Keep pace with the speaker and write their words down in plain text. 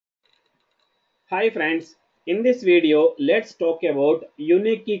Hi friends, in this video let's talk about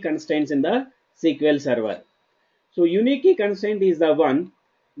unique key constraints in the SQL Server. So unique key constraint is the one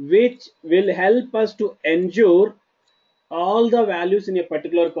which will help us to ensure all the values in a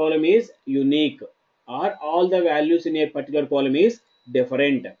particular column is unique or all the values in a particular column is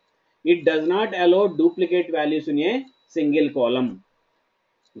different. It does not allow duplicate values in a single column.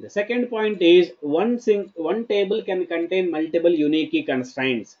 The second point is one table can contain multiple unique key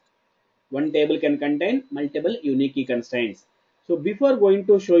constraints. One table can contain multiple unique key constraints. So before going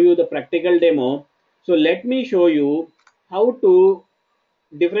to show you the practical demo, so let me show you how to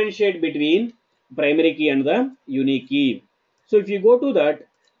differentiate between primary key and the unique key. So if you go to that,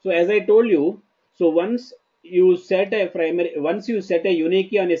 so as I told you, so once you set a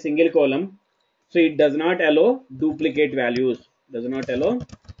unique key on a single column, so it does not allow duplicate values,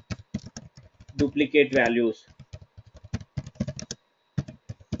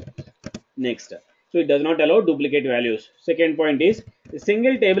 Next, so it does not allow duplicate values. Second point is a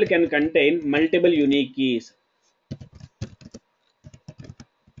single table can contain multiple unique keys.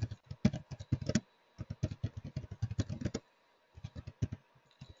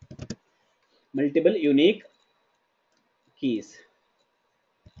 Multiple unique keys.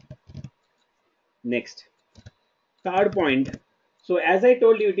 Next, third point. So as I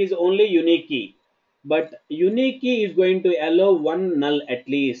told you, it is only unique key, but unique key is going to allow one null at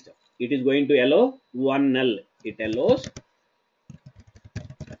least. It is going to allow one null. It allows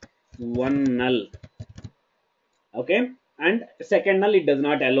one null. Okay, and second null it does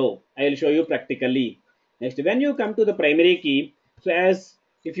not allow. I will show you practically. Next, when you come to the primary key, so as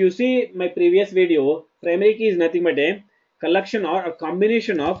if you see my previous video, primary key is nothing but a collection or a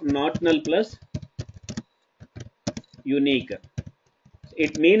combination of not null plus unique.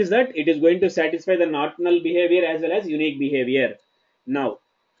 It means that it is going to satisfy the not null behavior as well as unique behavior. Now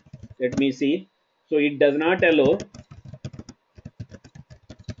let me see. So it does not allow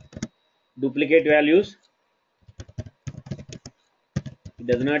duplicate values. It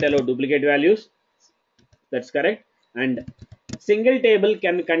does not allow duplicate values. That's correct. And single table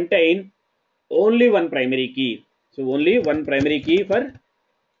can contain only one primary key. So only one primary key for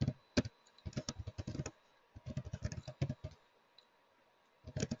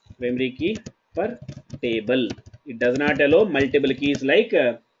table. It does not allow multiple keys like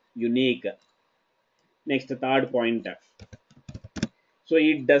unique. Next, third point. So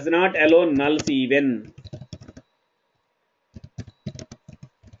it does not allow nulls even.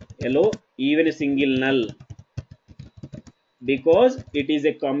 Allow even a single null, because it is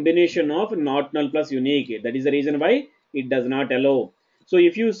a combination of not null plus unique. That is the reason why it does not allow. So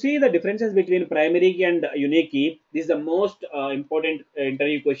if you see the differences between primary key and unique key, this is the most important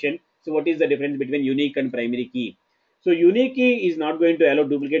interview question. So what is the difference between unique and primary key? So unique key is not going to allow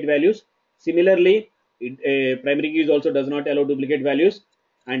duplicate values. Similarly, primary key also does not allow duplicate values.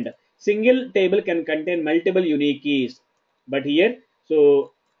 And single table can contain multiple unique keys. But here,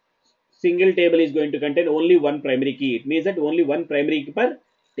 so single table is going to contain only one primary key. It means that only one primary key per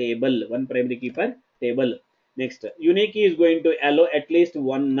table. Next, unique key is going to allow at least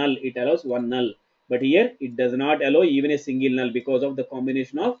one null. It allows one null. But here it does not allow even a single null because of the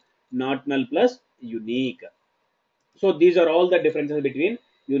combination of not null plus unique. So these are all the differences between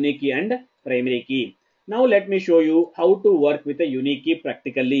unique key and primary key. Now let me show you how to work with a unique key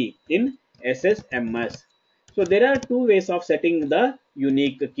practically in SSMS. So there are two ways of setting the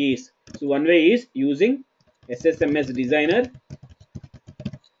unique keys. So one way is using SSMS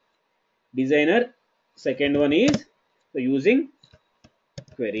designer. Second one is using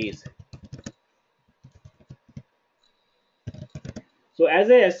queries. So as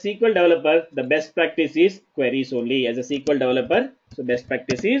a SQL developer, the best practice is queries only. As a SQL developer, so best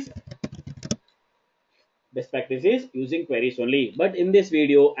practice is using queries only. But in this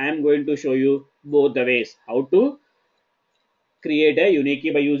video, I am going to show you both the ways how to create a unique key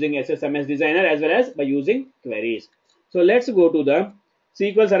by using SSMS designer as well as by using queries. So let's go to the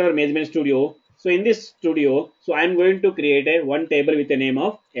SQL Server Management Studio. So in this studio, so I am going to create a one table with the name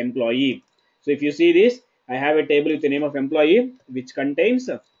of employee. So if you see this, I have a table with the name of employee which contains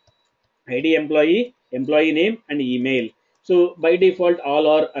ID employee, employee name and email. So by default all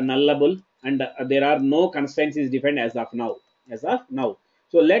are nullable and there are no constraints is defined as of now.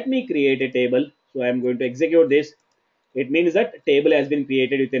 So let me create a table. So I am going to execute this. It means that table has been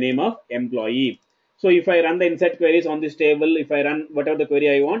created with the name of employee. So if I run the insert queries on this table, if I run whatever the query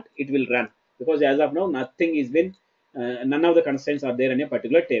I want, it will run, because as of now nothing is been none of the constraints are there in a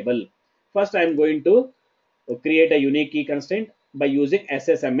particular table. First I am going to create a unique key constraint by using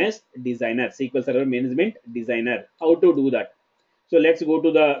SSMS designer, SQL Server Management Designer. How to do that? So let's go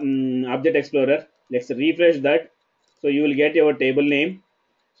to the Object Explorer. Let's refresh that. So you will get your table name.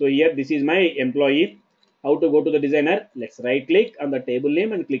 So here this is my employee. How to go to the designer? Let's right click on the table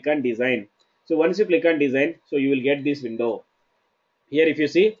name and click on design. So once you click on design, so you will get this window. Here if you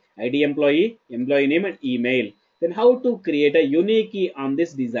see ID employee, employee name and email. Then how to create a unique key on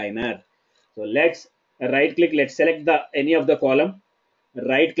this designer. So let's right click, let's select the any of the column,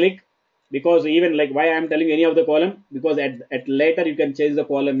 right click, because even like why I am telling any of the column, because at later you can change the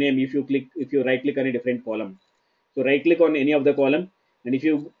column name if you right click on a different column. So right click on any of the column, and if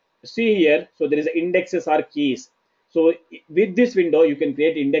you see here, so there is indexes or keys. So with this window you can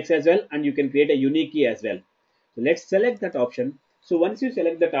create index as well, and you can create a unique key as well. So let's select that option. So once you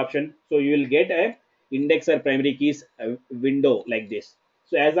select that option, so you will get a index or primary keys window like this.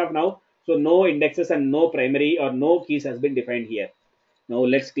 So as of now, so no indexes and no primary or no keys has been defined here. Now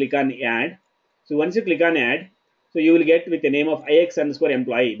let's click on add. So once you click on add, so you will get with the name of ix underscore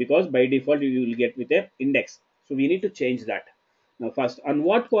employee, because by default you will get with a index. So we need to change that. Now first, on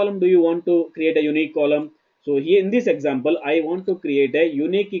what column do you want to create a unique column? So here in this example, I want to create a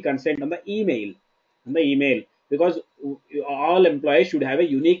unique key constraint on the email. On the email, because all employees should have a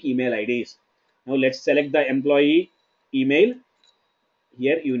unique email IDs. Now let's select the employee email.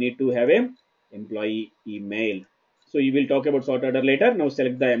 Here you need to have a employee email. So you will talk about sort order later. Now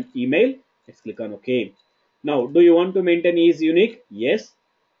select the email. Let's click on OK. Now do you want to maintain is unique? Yes.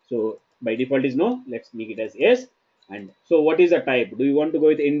 So by default is no. Let's make it as yes. And so what is the type? Do you want to go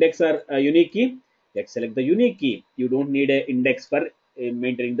with index or unique key? Let's select the unique key. You don't need an index for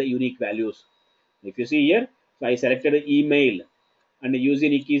maintaining the unique values. If you see here, so I selected the email and use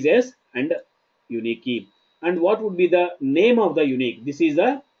unique keys as and unique key. And what would be the name of the unique? This is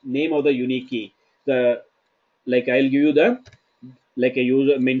the name of the unique key. The like I'll give you the like a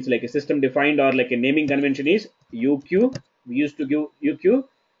user means like a system defined or like a naming convention is UQ. We used to give UQ,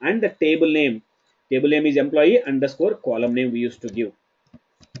 and the table name. Table name is employee underscore column name we used to give.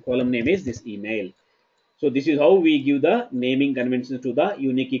 Column name is this email. So this is how we give the naming conventions to the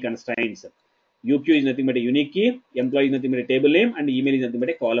unique key constraints. UQ is nothing but a unique key, employee is nothing but a table name, and email is nothing but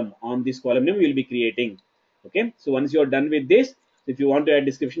a column. On this column name we will be creating. Okay. So once you are done with this, if you want to add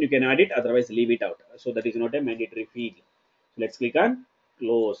description, you can add it. Otherwise, leave it out. So that is not a mandatory field. So let's click on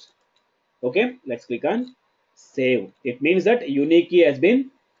close. Okay. Let's click on save. It means that unique key has been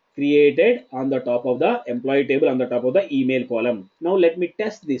created on the top of the employee table on the top of the email column. Now let me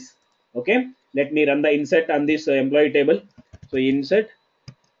test this. Okay. Let me run the insert on this employee table. So insert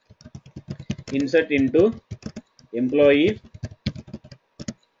into employee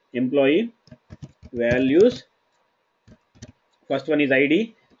values. First one is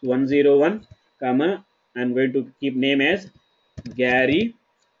ID 101, comma I'm going to keep name as Gary,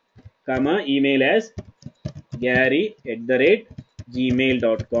 comma email as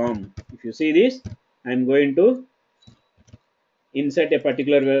gary@gmail.com. If you see this, I'm going to insert a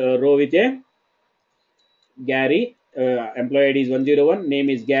particular row with a Gary. Employee ID is 101, name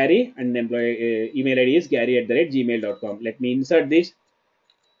is Gary, and employee email ID is gary@gmail.com. Let me insert this.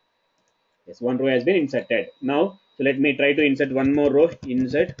 Yes, one row has been inserted. Now, so let me try to insert one more row.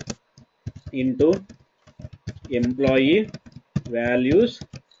 Insert into employee values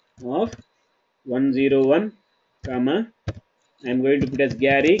of 101, comma I'm going to put as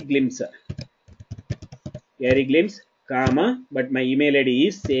Gary Glimpse, comma, but my email ID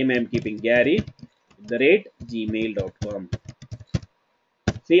is same. I'm keeping gary@gmail.com.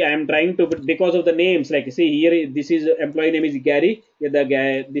 See, I am trying to put because of the names. Like, see here, this is employee name is Gary.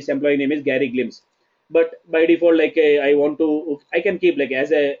 Here, this employee name is Gary Glimpse. But by default, like I want to, I can keep like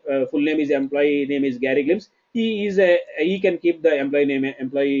as a full name is employee name is Gary Glimpse. He can keep the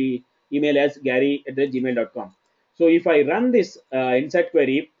employee email as gary@gmail.com. So if I run this insert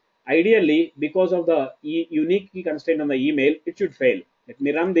query, ideally because of the unique key constraint on the email, it should fail. Let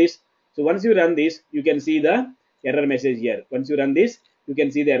me run this. So once you run this, you can see the error message here. Once you run this, you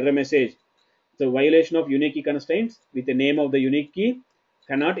can see the error message. So violation of unique key constraints with the name of the unique key,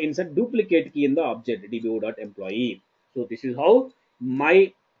 cannot insert duplicate key in the object dbo.employee. So this is how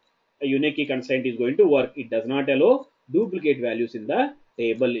my unique key constraint is going to work. It does not allow duplicate values in the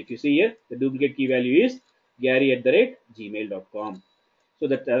table. If you see here, the duplicate key value is gary@gmail.com. So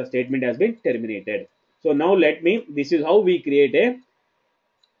that statement has been terminated. So now this is how we create a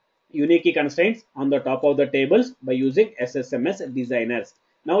unique key constraints on the top of the tables by using SSMS designers.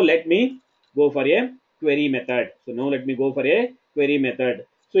 Now let me go for a query method. So now let me go for a query method.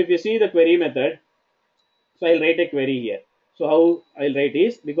 So if you see the query method, so I'll write a query here. So how I'll write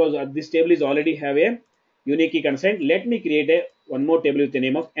is, because this table is already have a unique key constraint, let me create one more table with the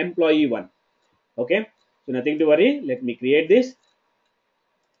name of employee1. Okay. So nothing to worry. Let me create this.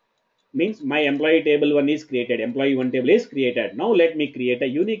 means my employee table 1 is created, employee 1 table is created. Now let me create a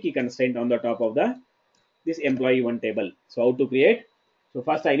unique key constraint on the top of the this employee 1 table. So how to create? So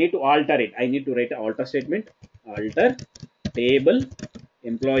first I need to alter it. I need to write an alter statement. Alter table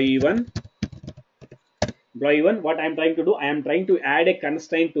employee 1. Employee 1, what I am trying to do, I am trying to add a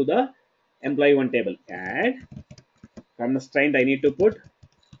constraint to the employee 1 table. Add constraint, I need to put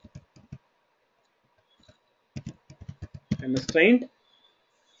constraint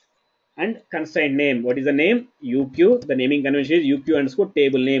and constraint name. What is the name? UQ. The naming convention is UQ underscore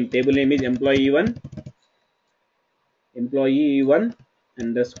table name. Table name is employee 1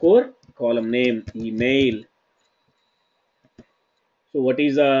 underscore column name email. So what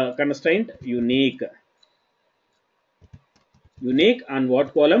is a constraint? Unique on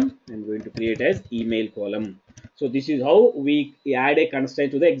what column? I'm going to create as email column. So this is how we add a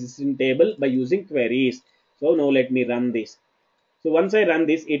constraint to the existing table by using queries. So now let me run this. So once I run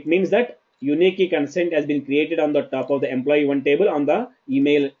this, it means that unique key constraint has been created on the top of the employee 1 table on the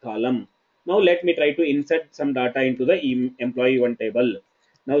email column. Now let me try to insert some data into the employee 1 table.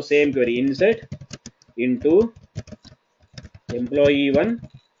 Now same query, insert into employee 1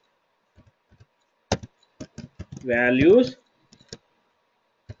 values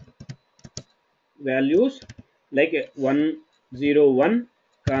like 101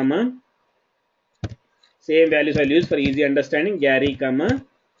 comma, same values I'll use for easy understanding, Gary comma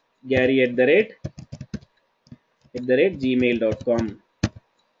Gary at the rate gmail.com.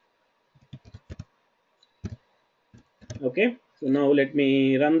 Okay, so now let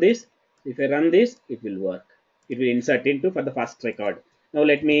me run this. If I run this, it will work. It will insert into for the first record. Now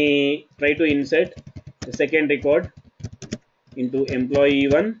let me try to insert the second record into employee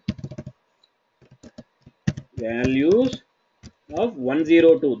 1 values of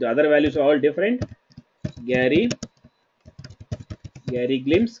 102. The other values are all different. Gary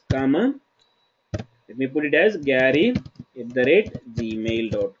Glimpse comma, let me put it as Gary at the rate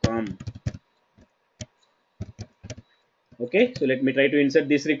gmail.com. Okay, so let me try to insert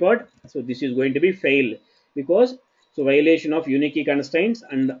this record. So this is going to be fail because so violation of unique key constraints,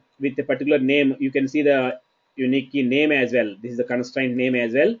 and with a particular name you can see the unique key name as well. This is the constraint name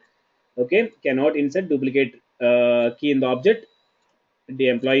as well. Okay, cannot insert duplicate key in the object. The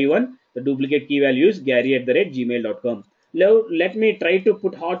employee 1, the duplicate key value is Gary at the rate gmail.com. Now let me try to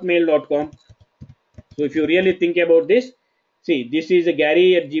put hotmail.com. So if you really think about this, see, this is a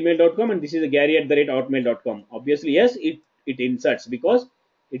Gary at gmail.com and this is a Gary at the rate hotmail.com. Obviously, yes, it inserts because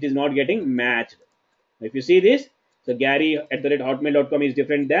it is not getting matched. If you see this, so Gary at the rate hotmail.com is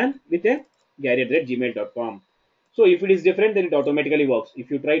different than with a Gary at the rate gmail.com. So if it is different, then it automatically works.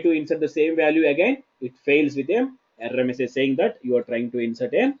 If you try to insert the same value again, it fails with a error message saying that you are trying to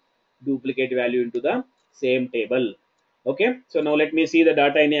insert a duplicate value into the same table. Okay, so now let me see the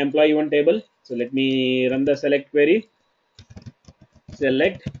data in the employee 1 table. So let me run the select query.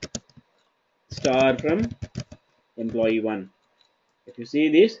 Select star from employee 1. If you see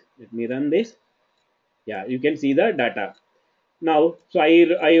this, let me run this. Yeah, you can see the data. Now, so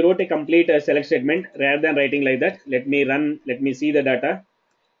I wrote a complete select statement rather than writing like that. Let me see the data.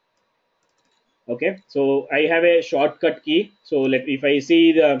 Okay, so I have a shortcut key. So if I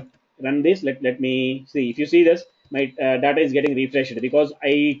see the run this, let me see. If you see this, my data is getting refreshed because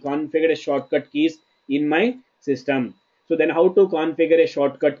I configured a shortcut keys in my system. So then how to configure a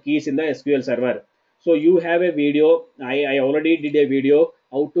shortcut keys in the SQL server? So you have a video. I already did a video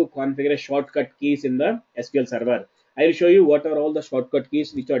how to configure a shortcut keys in the SQL server. I will show you what are all the shortcut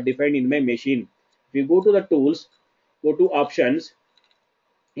keys which are defined in my machine. If you go to the tools, go to options.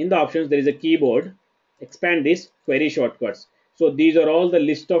 In the options there is a keyboard, expand this query shortcuts. So these are all the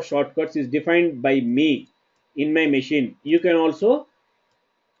list of shortcuts is defined by me in my machine. You can also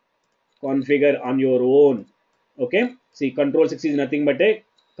configure on your own. Okay, see, control 6 is nothing but a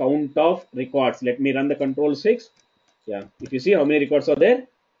count of records. Let me run the control 6. Yeah, if you see how many records are there,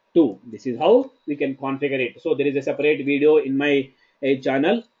 2. This is how we can configure it. So there is a separate video in my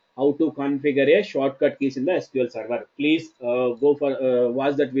channel how to configure a shortcut keys in the SQL server. Please go for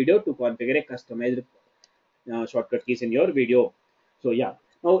watch that video to configure a customized shortcut keys in your video. So yeah,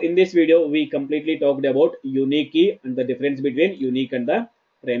 now in this video we completely talked about unique key and the difference between unique and the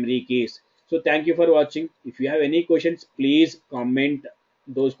primary keys. So thank you for watching. If you have any questions, please comment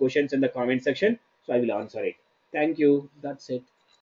those questions in the comment section, so I will answer it. Thank you. That's it.